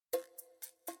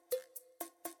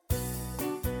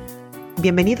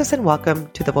Bienvenidos and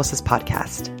welcome to the Voces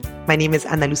podcast. My name is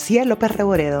Ana Lucia Lopez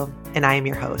Reboredo, and I am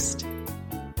your host.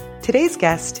 Today's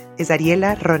guest is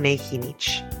Ariela Ronay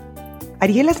Jinich.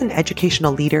 Ariela is an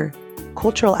educational leader,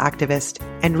 cultural activist,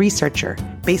 and researcher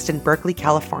based in Berkeley,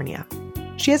 California.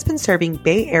 She has been serving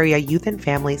Bay Area youth and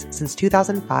families since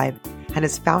 2005 and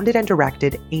has founded and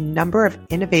directed a number of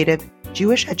innovative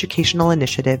Jewish educational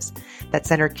initiatives that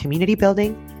center community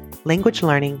building, language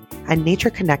learning, and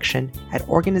nature connection at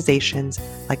organizations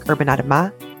like Urban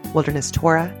Adamah, Wilderness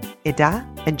Torah, Ida,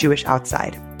 and Jewish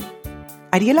Outside.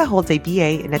 Ariela holds a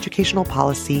BA in Educational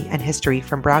Policy and History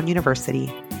from Brown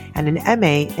University and an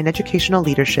MA in Educational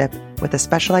Leadership with a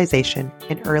specialization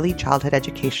in Early Childhood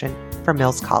Education from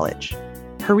Mills College.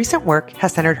 Her recent work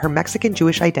has centered her Mexican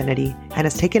Jewish identity and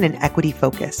has taken an equity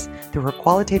focus through her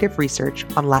qualitative research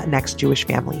on Latinx Jewish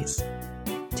families.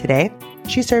 Today,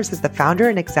 she serves as the founder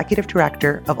and executive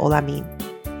director of Olamim,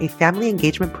 a family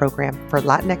engagement program for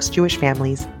Latinx Jewish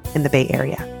families in the Bay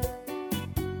Area.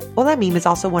 Olamim is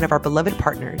also one of our beloved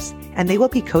partners, and they will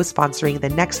be co-sponsoring the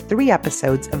next 3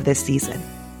 episodes of this season.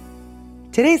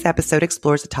 Today's episode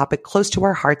explores a topic close to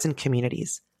our hearts and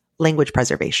communities: language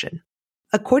preservation.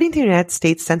 According to the United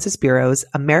States Census Bureau's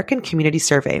American Community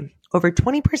Survey, over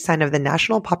 20% of the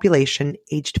national population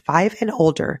aged 5 and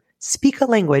older speak a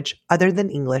language other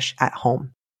than English at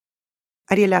home.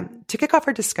 Ariela, to kick off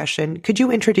our discussion, could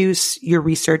you introduce your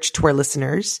research to our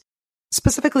listeners,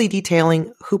 specifically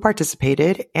detailing who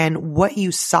participated and what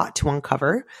you sought to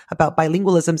uncover about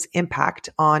bilingualism's impact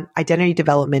on identity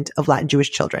development of Latin Jewish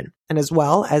children, and as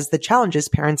well as the challenges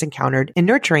parents encountered in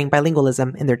nurturing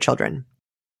bilingualism in their children?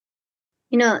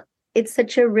 You know, it's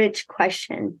such a rich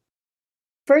question.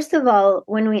 First of all,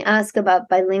 when we ask about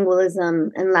bilingualism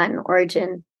and Latin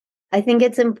origin, I think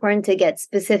it's important to get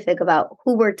specific about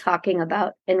who we're talking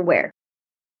about and where.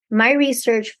 My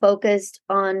research focused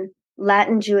on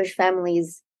Latin Jewish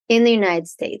families in the United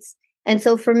States. And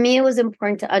so for me, it was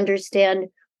important to understand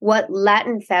what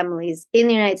Latin families in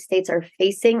the United States are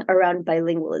facing around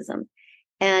bilingualism.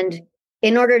 And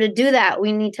in order to do that,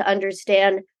 we need to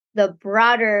understand the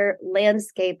broader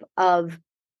landscape of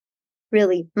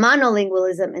really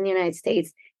monolingualism in the United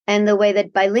States and the way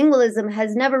that bilingualism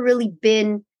has never really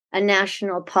been a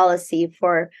national policy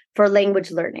for language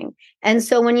learning. And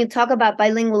so when you talk about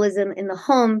bilingualism in the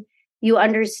home, you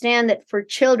understand that for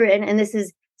children, and this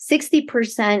is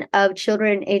 60% of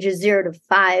children ages 0 to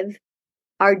 5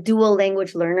 are dual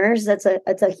language learners. That's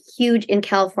a huge, in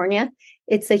California,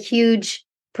 it's a huge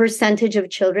percentage of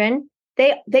children.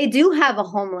 They do have a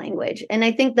home language. And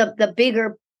I think the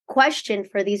bigger question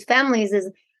for these families is,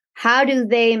 how do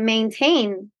they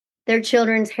maintain their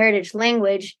children's heritage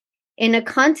language in a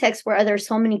context where there are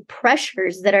so many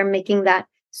pressures that are making that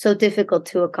so difficult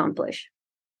to accomplish?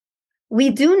 We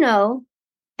do know,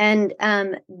 and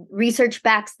research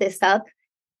backs this up,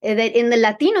 that in the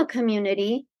Latino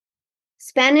community,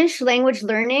 Spanish language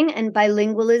learning and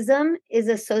bilingualism is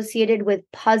associated with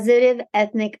positive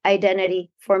ethnic identity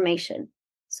formation.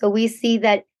 So we see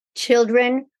that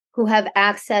children who have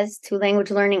access to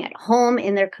language learning at home,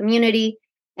 in their community,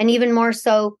 and even more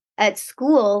so at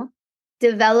school,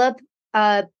 develop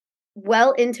a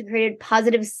well-integrated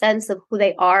positive sense of who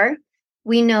they are.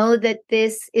 We know that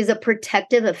this is a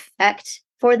protective effect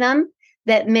for them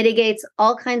that mitigates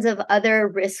all kinds of other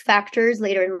risk factors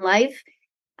later in life.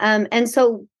 And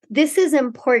so this is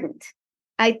important.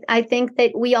 I think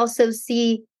that we also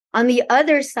see on the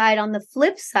other side, on the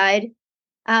flip side,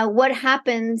 what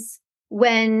happens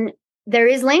when there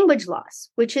is language loss,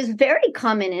 which is very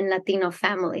common in Latino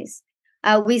families.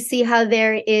 We see how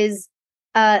there is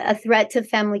a threat to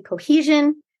family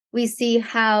cohesion. We see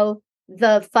how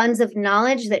the funds of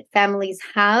knowledge that families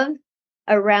have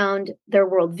around their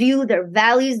worldview, their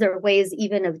values, their ways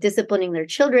even of disciplining their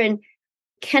children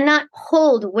cannot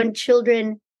hold when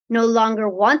children no longer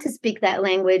want to speak that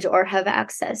language or have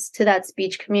access to that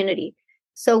speech community.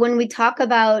 So when we talk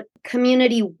about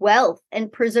community wealth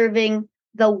and preserving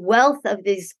the wealth of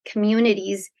these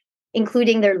communities,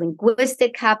 including their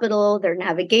linguistic capital, their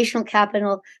navigational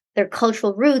capital, their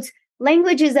cultural roots,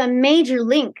 language is a major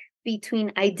link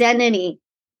between identity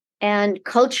and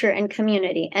culture and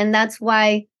community. And that's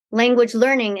why language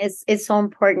learning is so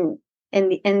important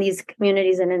in these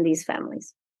communities and in these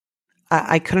families.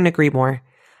 I couldn't agree more.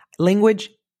 Language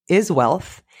is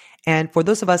wealth. And for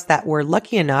those of us that were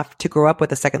lucky enough to grow up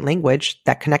with a second language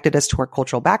that connected us to our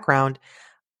cultural background,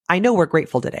 I know we're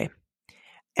grateful today.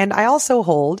 And I also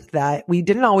hold that we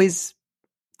didn't always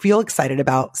feel excited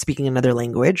about speaking another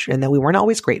language and that we weren't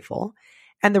always grateful.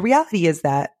 And the reality is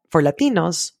that for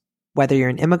Latinos, whether you're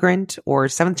an immigrant or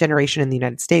seventh generation in the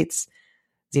United States,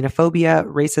 xenophobia,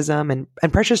 racism,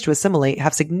 and pressures to assimilate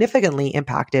have significantly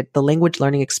impacted the language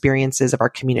learning experiences of our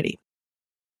community.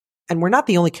 And we're not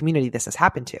the only community this has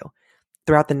happened to.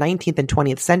 Throughout the 19th and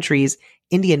 20th centuries,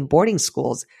 Indian boarding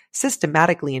schools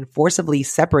systematically and forcibly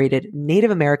separated Native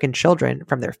American children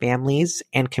from their families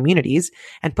and communities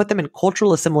and put them in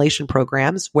cultural assimilation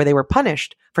programs where they were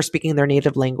punished for speaking their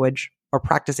native language or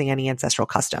practicing any ancestral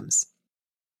customs.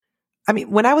 I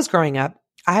mean, when I was growing up,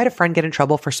 I had a friend get in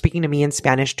trouble for speaking to me in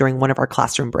Spanish during one of our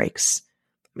classroom breaks.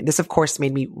 I mean, this, of course,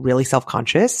 made me really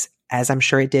self-conscious, as I'm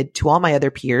sure it did to all my other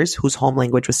peers whose home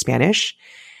language was Spanish.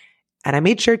 And I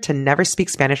made sure to never speak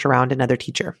Spanish around another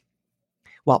teacher.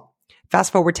 Well,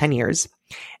 fast forward 10 years,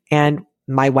 and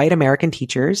my white American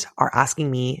teachers are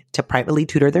asking me to privately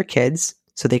tutor their kids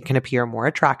so they can appear more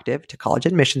attractive to college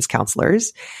admissions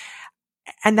counselors.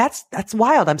 And that's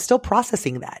wild. I'm still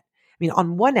processing that. I mean,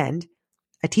 on one end,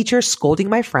 a teacher scolding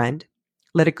my friend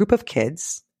led a group of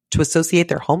kids to associate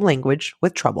their home language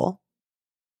with trouble.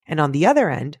 And on the other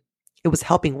end, it was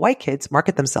helping white kids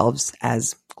market themselves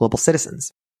as global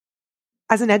citizens.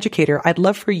 As an educator, I'd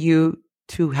love for you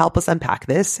to help us unpack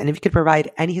this. And if you could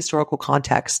provide any historical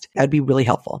context, that would be really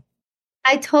helpful.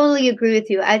 I totally agree with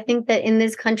you. I think that in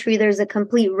this country, there's a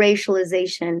complete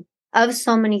racialization of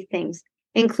so many things,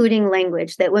 including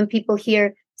language, that when people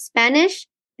hear Spanish,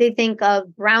 they think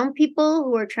of brown people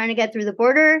who are trying to get through the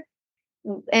border.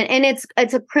 And it's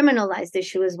a criminalized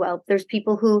issue as well. There's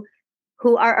people who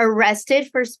are arrested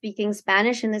for speaking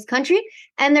Spanish in this country.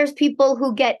 And there's people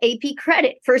who get AP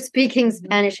credit for speaking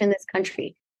Spanish in this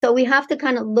country. So we have to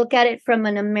kind of look at it from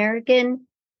an American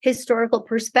historical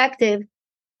perspective.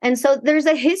 And so there's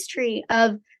a history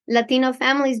of Latino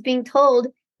families being told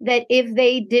that if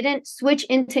they didn't switch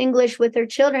into English with their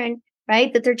children,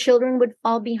 right, that their children would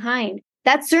fall behind.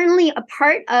 That's certainly a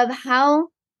part of how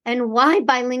and why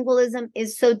bilingualism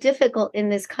is so difficult in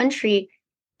this country,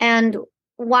 and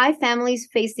why families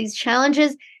face these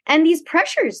challenges and these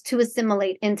pressures to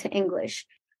assimilate into English.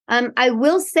 I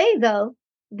will say, though,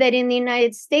 that in the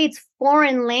United States,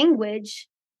 foreign language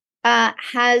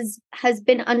has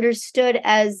been understood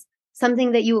as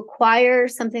something that you acquire,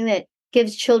 something that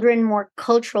gives children more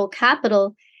cultural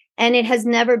capital, and it has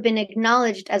never been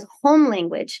acknowledged as home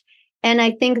language. And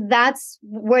I think that's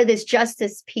where this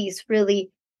justice piece really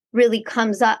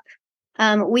comes up.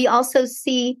 We also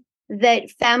see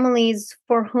that families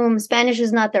for whom Spanish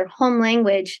is not their home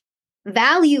language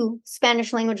value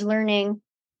Spanish language learning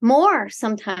more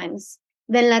sometimes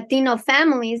than Latino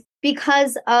families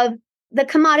because of the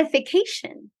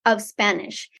commodification of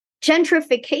Spanish,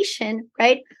 gentrification,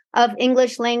 right, of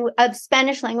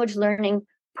Spanish language learning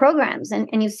programs.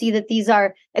 And you see that these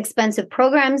are expensive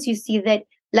programs. You see that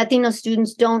Latino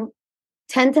students don't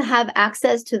tend to have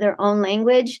access to their own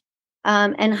language,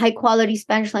 and high quality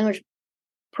Spanish language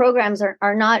programs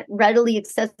are not readily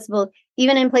accessible,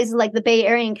 even in places like the Bay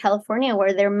Area in California,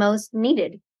 where they're most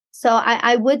needed. So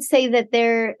I would say that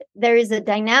there is a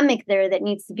dynamic there that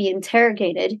needs to be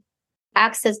interrogated.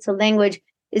 Access to language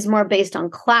is more based on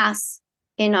class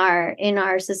in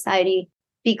our society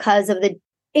because of the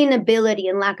inability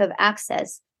and lack of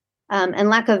access, and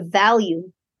lack of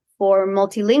value for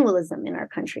multilingualism in our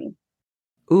country.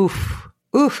 Oof.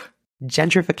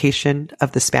 Gentrification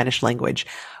of the Spanish language.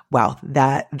 Wow,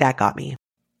 that got me.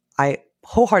 I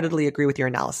wholeheartedly agree with your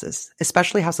analysis,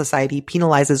 especially how society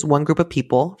penalizes one group of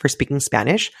people for speaking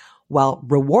Spanish while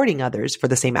rewarding others for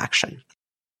the same action.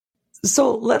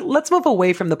 So let's move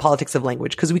away from the politics of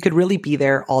language, because we could really be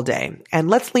there all day. And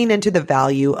let's lean into the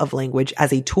value of language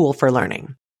as a tool for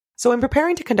learning. So in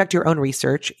preparing to conduct your own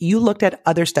research, you looked at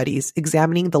other studies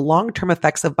examining the long-term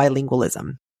effects of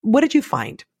bilingualism. What did you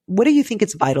find? What do you think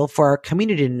is vital for our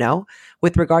community to know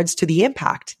with regards to the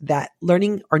impact that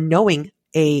learning or knowing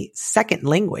a second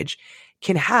language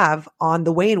can have on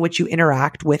the way in which you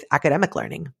interact with academic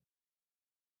learning?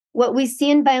 What we see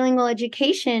in bilingual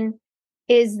education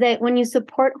is that when you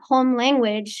support home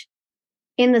language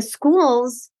in the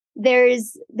schools,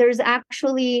 there's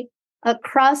actually a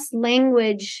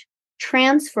cross-language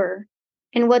transfer.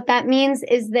 And what that means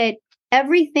is that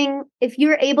everything, if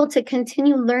you're able to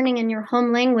continue learning in your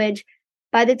home language,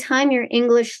 by the time your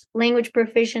English language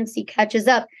proficiency catches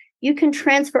up, you can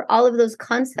transfer all of those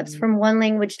concepts from one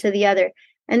language to the other.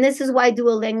 And this is why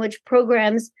dual language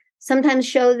programs sometimes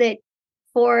show that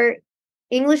for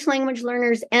English language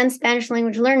learners and Spanish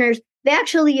language learners, they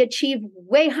actually achieve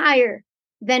way higher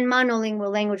than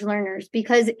monolingual language learners,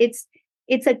 because it's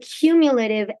a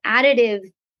cumulative, additive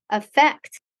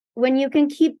effect. When you can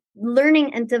keep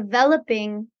learning and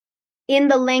developing in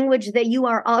the language that you've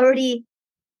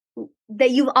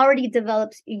already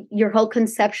developed your whole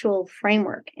conceptual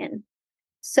framework in.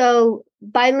 So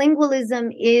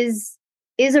bilingualism is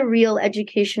a real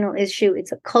educational issue.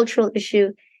 It's a cultural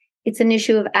issue. It's an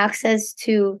issue of access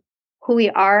to who we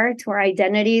are, to our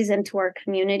identities, and to our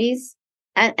communities.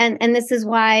 And this is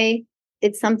why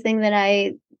it's something that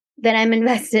I'm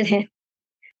invested in.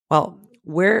 Well,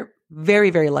 we're very,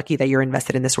 very lucky that you're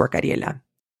invested in this work, Ariela.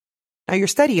 Now, your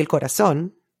study, El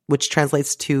Corazón, which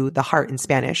translates to the heart in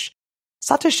Spanish,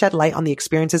 sought to shed light on the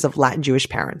experiences of Latin Jewish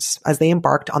parents as they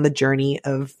embarked on the journey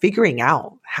of figuring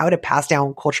out how to pass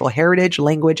down cultural heritage,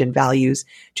 language, and values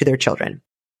to their children.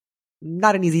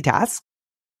 Not an easy task.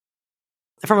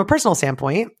 From a personal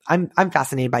standpoint, I'm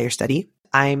fascinated by your study.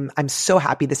 I'm so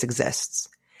happy this exists.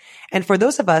 And for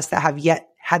those of us that have yet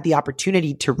had the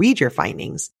opportunity to read your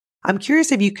findings, I'm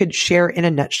curious if you could share in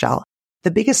a nutshell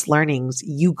the biggest learnings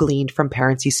you gleaned from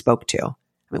parents you spoke to.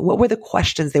 I mean, what were the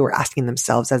questions they were asking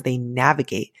themselves as they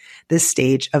navigate this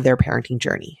stage of their parenting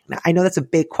journey? Now, I know that's a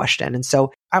big question. And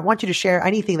so I want you to share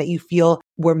anything that you feel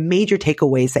were major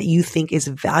takeaways that you think is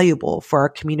valuable for our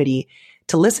community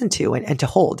to listen to and to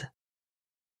hold.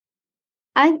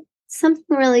 Something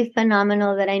really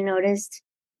phenomenal that I noticed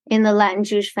in the Latin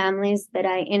Jewish families that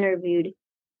I interviewed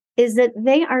is that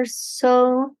they are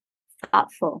so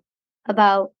thoughtful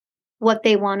about what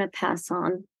they want to pass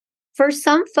on. For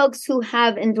some folks who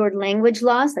have endured language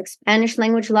loss, like Spanish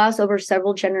language loss over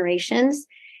several generations,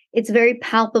 it's very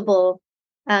palpable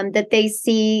that they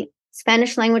see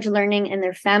Spanish language learning in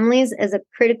their families as a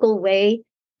critical way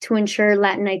to ensure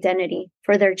Latin identity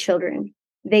for their children.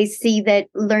 They see that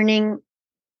learning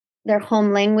their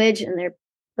home language and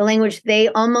the language they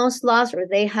almost lost or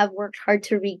they have worked hard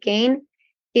to regain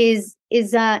is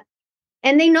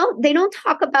and they don't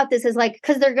talk about this as like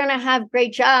because they're going to have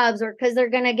great jobs or because they're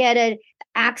going to get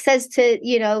access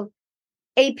to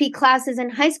AP classes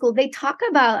in high school. They talk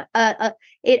about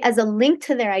it as a link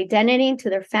to their identity, to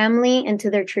their family, and to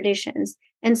their traditions.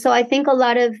 And so I think a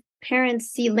lot of parents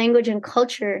see language and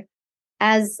culture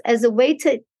as a way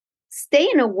to stay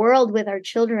in a world with our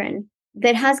children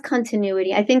that has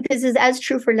continuity. I think this is as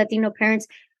true for Latino parents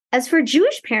as for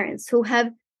Jewish parents who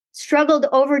have struggled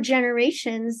over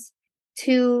generations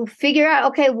to figure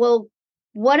out, okay, well,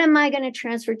 what am I going to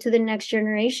transfer to the next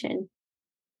generation?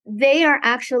 They are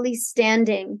actually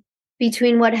standing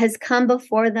between what has come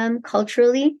before them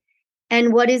culturally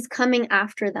and what is coming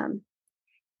after them.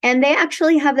 And they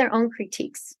actually have their own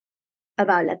critiques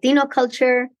about Latino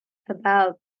culture,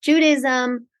 about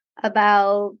Judaism,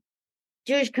 about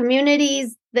Jewish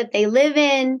communities that they live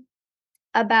in,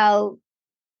 about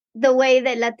the way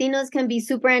that Latinos can be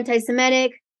super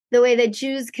anti-Semitic, the way that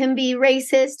Jews can be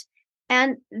racist.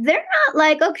 And they're not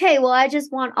like, okay, well, I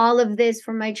just want all of this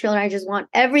for my children. I just want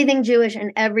everything Jewish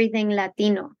and everything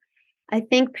Latino. I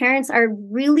think parents are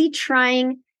really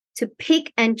trying to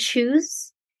pick and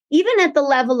choose, even at the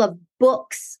level of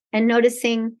books, and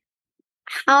noticing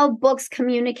how books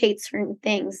communicate certain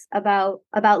things about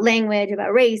language,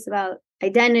 about race, about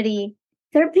identity.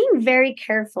 They're being very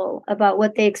careful about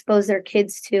what they expose their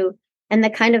kids to and the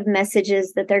kind of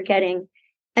messages that they're getting.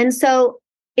 And so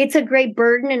it's a great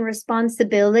burden and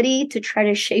responsibility to try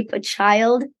to shape a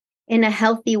child in a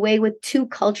healthy way with two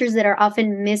cultures that are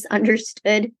often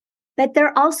misunderstood. But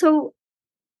they're also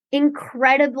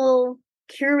incredible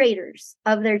curators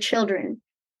of their children.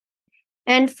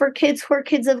 And for kids who are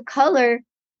kids of color,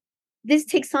 this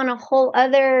takes on a whole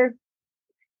other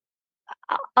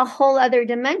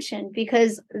dimension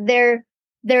because their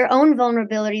own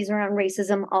vulnerabilities around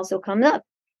racism also come up.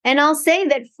 And I'll say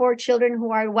that for children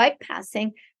who are white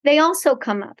passing, they also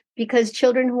come up because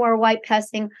children who are white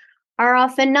passing are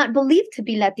often not believed to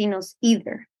be Latinos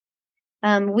either.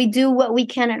 We do what we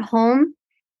can at home,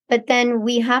 but then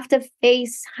we have to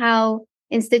face how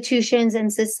institutions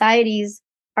and societies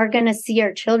are going to see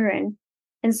our children.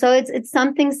 And so it's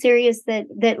something serious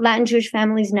that Latin Jewish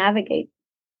families navigate.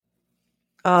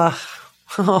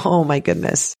 Oh my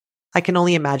goodness. I can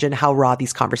only imagine how raw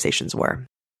these conversations were.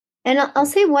 And I'll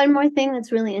say one more thing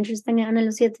that's really interesting, Ana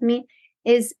Lucia, to me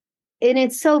is, and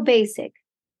it's so basic,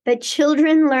 but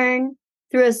children learn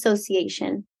through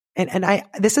association. And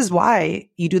this is why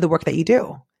you do the work that you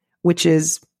do, which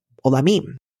is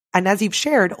Olamim. And as you've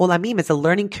shared, Olamim is a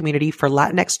learning community for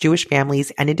Latinx Jewish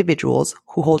families and individuals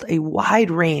who hold a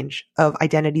wide range of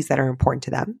identities that are important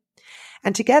to them.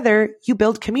 And together, you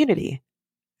build community.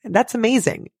 That's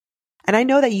amazing. And I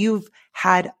know that you've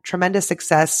had tremendous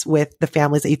success with the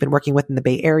families that you've been working with in the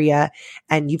Bay Area.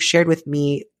 And you've shared with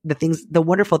me the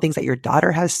wonderful things that your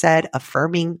daughter has said,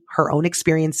 affirming her own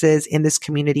experiences in this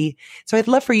community. So I'd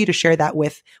love for you to share that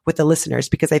with the listeners,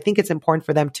 because I think it's important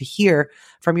for them to hear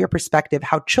from your perspective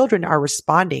how children are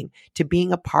responding to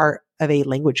being a part of a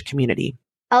language community.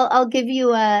 I'll give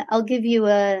you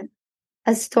a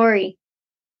story.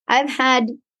 I've had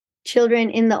children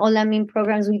in the Olamin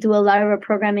programs. We do a lot of our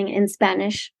programming in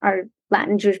Spanish, our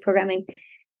Latin Jewish programming.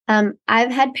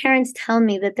 I've had parents tell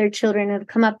me that their children have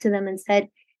come up to them and said,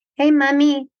 "Hey,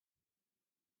 mommy,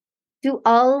 do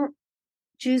all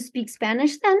Jews speak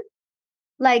Spanish then?"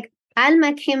 Like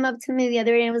Alma came up to me the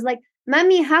other day and was like,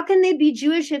 "Mommy, how can they be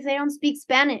Jewish if they don't speak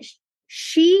Spanish?"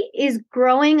 She is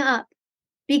growing up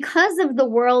because of the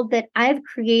world that I've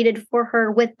created for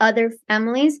her with other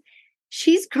families.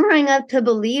 She's growing up to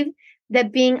believe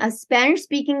that being a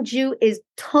Spanish-speaking Jew is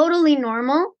totally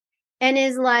normal and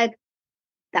is like,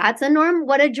 that's a norm,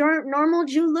 what a normal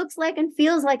Jew looks like and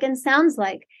feels like and sounds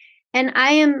like. And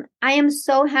I am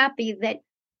so happy that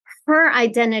her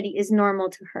identity is normal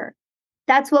to her.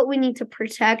 That's what we need to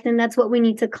protect, and that's what we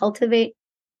need to cultivate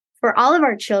for all of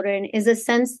our children, is a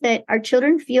sense that our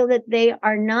children feel that they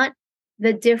are not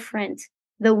the different,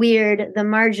 the weird, the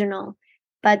marginal,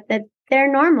 but that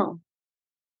they're normal.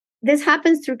 This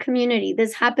happens through community.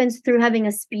 This happens through having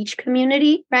a speech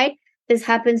community, right? This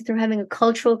happens through having a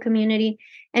cultural community.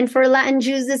 And for Latin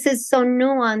Jews, this is so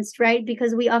nuanced, right?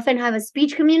 Because we often have a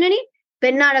speech community,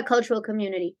 but not a cultural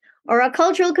community, or a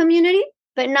cultural community,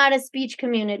 but not a speech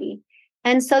community.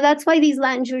 And so that's why these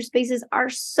Latin Jewish spaces are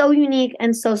so unique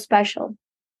and so special.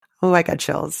 Oh, I got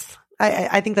chills.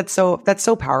 I think that's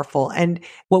so powerful. And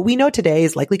what we know today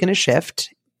is likely going to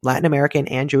shift. Latin American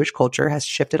and Jewish culture has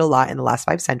shifted a lot in the last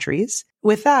 5 centuries.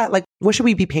 With that, like, what should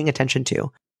we be paying attention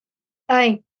to?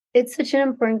 It's such an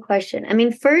important question. I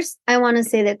mean, first, I want to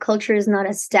say that culture is not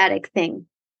a static thing.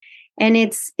 And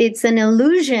it's an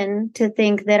illusion to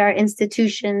think that our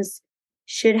institutions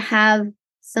should have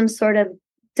some sort of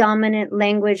dominant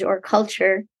language or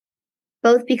culture,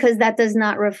 both because that does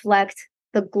not reflect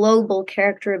the global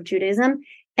character of Judaism,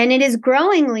 and it is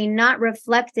growingly not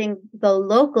reflecting the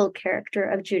local character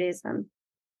of Judaism.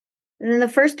 And then the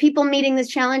first people meeting this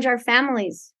challenge are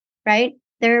families, right?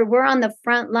 We're on the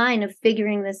front line of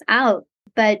figuring this out,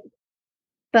 but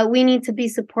we need to be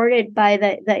supported by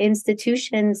the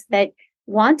institutions that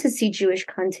want to see Jewish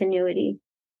continuity.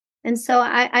 And so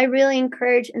I really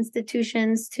encourage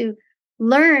institutions to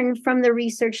learn from the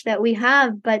research that we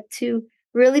have, but to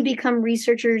really become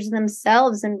researchers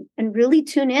themselves and really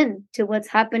tune in to what's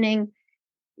happening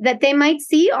that they might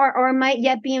see or might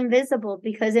yet be invisible,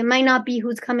 because it might not be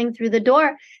who's coming through the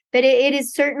door, but it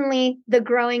is certainly the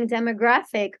growing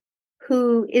demographic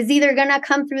who is either going to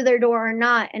come through their door or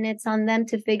not. And it's on them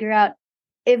to figure out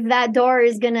if that door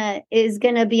is going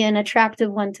to be an attractive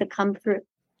one to come through.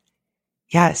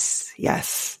 Yes.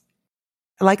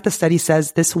 Like the study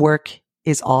says, this work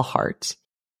is all heart.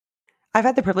 I've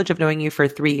had the privilege of knowing you for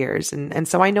 3 years, and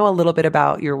so I know a little bit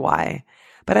about your why.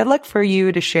 But I'd like for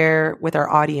you to share with our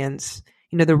audience,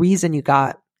 the reason you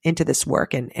got into this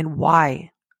work and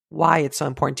why it's so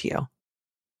important to you.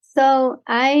 So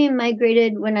I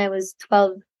migrated when I was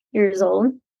 12 years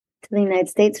old to the United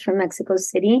States from Mexico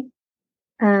City.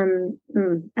 I'm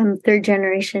 3rd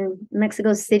generation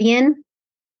Mexico Cityan.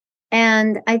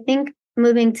 And I think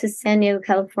moving to San Diego,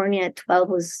 California at 12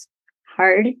 was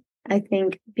hard. I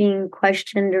think being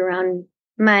questioned around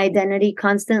my identity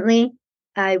constantly.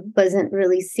 I wasn't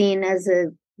really seen as a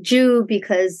Jew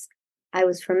because I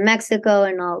was from Mexico,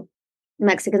 and all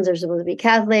Mexicans are supposed to be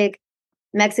Catholic.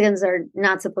 Mexicans are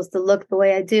not supposed to look the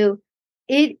way I do.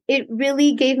 It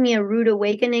really gave me a rude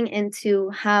awakening into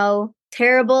how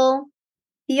terrible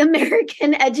the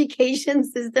American education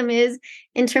system is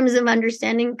in terms of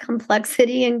understanding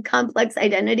complexity and complex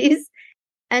identities.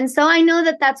 And so I know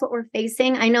that that's what we're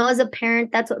facing. I know as a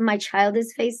parent, that's what my child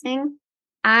is facing.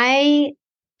 I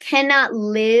cannot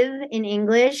live in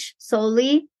English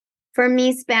solely. For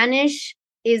me, Spanish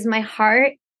is my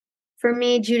heart. For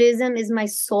me, Judaism is my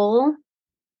soul.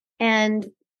 And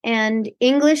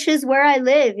English is where I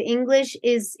live. English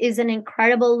is an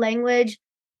incredible language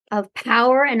of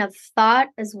power and of thought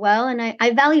as well. And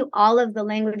I value all of the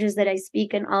languages that I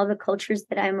speak and all the cultures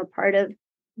that I'm a part of.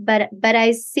 But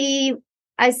I see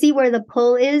where the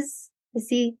pull is. I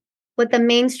see what the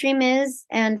mainstream is.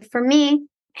 And for me,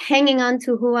 hanging on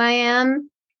to who I am,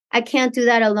 I can't do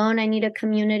that alone. I need a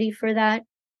community for that.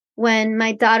 When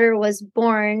my daughter was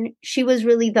born, she was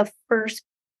really the first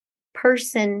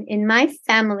person in my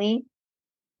family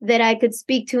that I could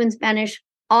speak to in Spanish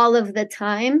all of the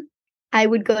time. I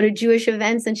would go to Jewish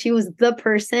events, and she was the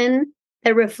person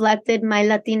that reflected my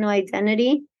Latino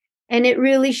identity. And it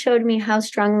really showed me how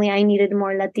strongly I needed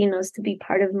more Latinos to be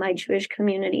part of my Jewish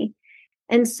community.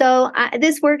 And so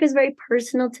this work is very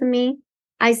personal to me.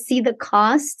 I see the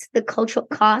cost, the cultural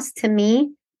cost to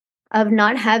me of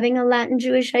not having a Latin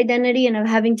Jewish identity and of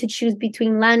having to choose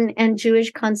between Latin and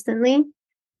Jewish constantly.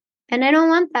 And I don't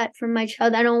want that for my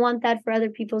child. I don't want that for other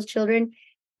people's children.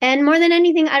 And more than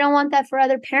anything, I don't want that for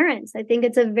other parents. I think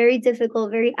it's a very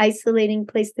difficult, very isolating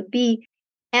place to be.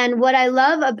 And what I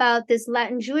love about this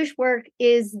Latin Jewish work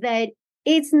is that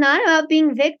it's not about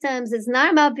being victims. It's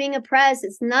not about being oppressed.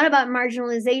 It's not about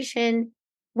marginalization.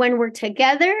 When we're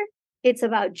together, it's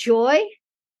about joy.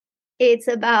 It's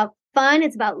about fun.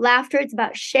 It's about laughter. It's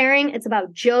about sharing. It's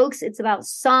about jokes. It's about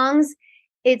songs.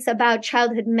 It's about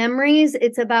childhood memories.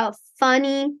 It's about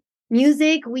funny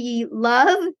music we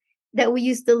love that we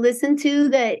used to listen to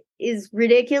that is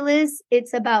ridiculous.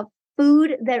 It's about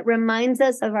food that reminds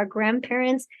us of our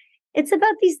grandparents. It's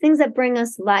about these things that bring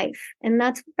us life. And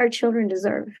that's what our children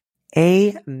deserve.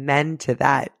 Amen to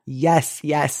that. Yes,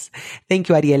 yes. Thank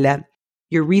you, Ariela.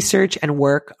 Your research and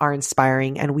work are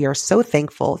inspiring, and we are so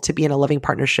thankful to be in a loving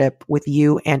partnership with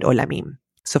you and Olamim.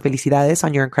 So felicidades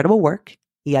on your incredible work.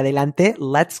 Y adelante,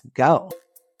 let's go.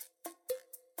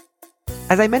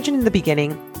 As I mentioned in the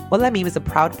beginning, Olamim is a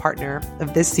proud partner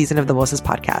of this season of the Voces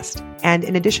podcast. And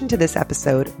in addition to this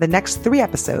episode, the next 3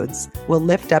 episodes will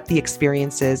lift up the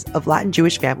experiences of Latin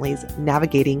Jewish families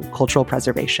navigating cultural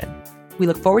preservation. We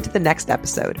look forward to the next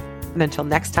episode. And until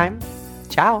next time,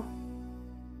 ciao.